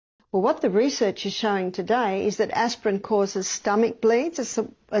Well, what the research is showing today is that aspirin causes stomach bleeds.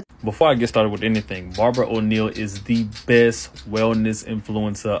 Before I get started with anything, Barbara O'Neill is the best wellness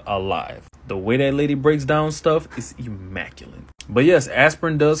influencer alive. The way that lady breaks down stuff is immaculate. But yes,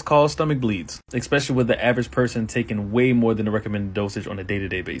 aspirin does cause stomach bleeds, especially with the average person taking way more than the recommended dosage on a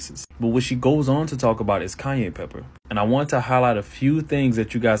day-to-day basis. But what she goes on to talk about is cayenne pepper. And I want to highlight a few things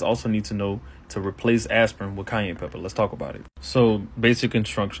that you guys also need to know to replace aspirin with cayenne pepper. Let's talk about it. So, basic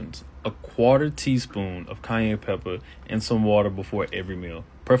instructions. A quarter teaspoon of cayenne pepper and some water before every meal.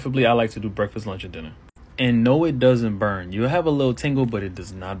 Preferably, I like to do breakfast, lunch, and dinner. And no, it doesn't burn. You'll have a little tingle, but it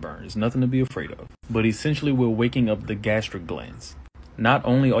does not burn. It's nothing to be afraid of. But essentially, we're waking up the gastric glands. Not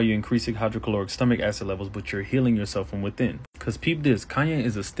only are you increasing hydrochloric stomach acid levels, but you're healing yourself from within. Because peep this, cayenne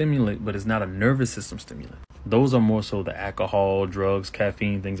is a stimulant, but it's not a nervous system stimulant. Those are more so the alcohol, drugs,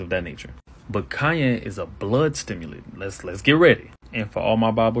 caffeine, things of that nature. But cayenne is a blood stimulant. Let's get ready. And for all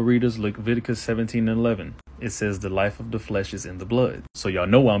my Bible readers, Leviticus 17:11. It says the life of the flesh is in the blood. So y'all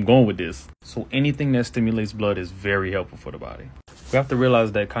know where I'm going with this. So anything that stimulates blood is very helpful for the body. We have to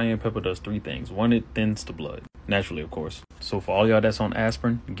realize that cayenne pepper does three things. One, it thins the blood. Naturally, of course. So for all y'all that's on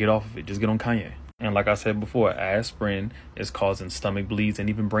aspirin, get off of it. Just get on cayenne. And like I said before, aspirin is causing stomach bleeds and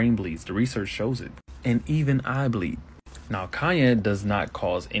even brain bleeds. The research shows it. And even eye bleed. Now, cayenne does not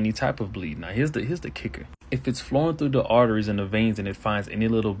cause any type of bleed. Now, here's the kicker. If it's flowing through the arteries and the veins and it finds any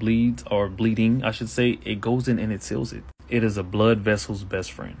little bleeds or bleeding, I should say, it goes in and it seals it. It is a blood vessel's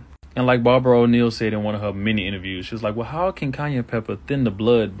best friend. And like Barbara O'Neill said in one of her many interviews, she was like, well, how can cayenne pepper thin the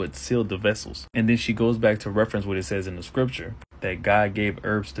blood but seal the vessels? And then she goes back to reference what it says in the scripture, that God gave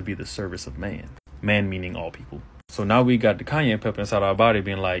herbs to be the service of man. Man meaning all people. So now we got the cayenne pepper inside our body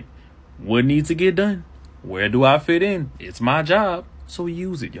being like, what needs to get done? Where do I fit in? It's my job. So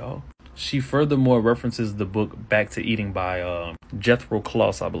use it, y'all. She furthermore references the book Back to Eating by Jethro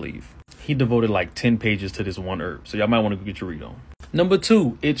Kloss, I believe. He devoted like 10 pages to this one herb. So y'all might want to go get your read on. Number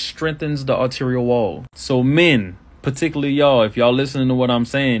 2, it strengthens the arterial wall. So men, particularly y'all, if y'all listening to what I'm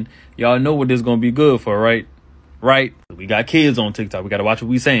saying, y'all know what this is going to be good for, right? Right? We got kids on TikTok. We got to watch what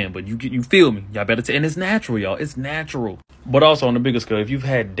we saying, but you feel me? Y'all better and it's natural, y'all. It's natural. But also on the bigger scale, if you've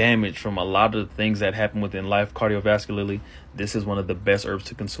had damage from a lot of the things that happen within life cardiovascularly, this is one of the best herbs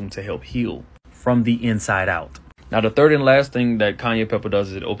to consume to help heal from the inside out. Now, the third and last thing that cayenne pepper does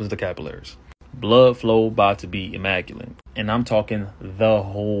is it opens the capillaries. Blood flow about to be immaculate. And I'm talking the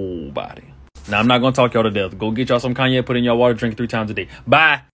whole body. Now, I'm not going to talk y'all to death. Go get y'all some cayenne, put in your water, drink 3 times a day. Bye.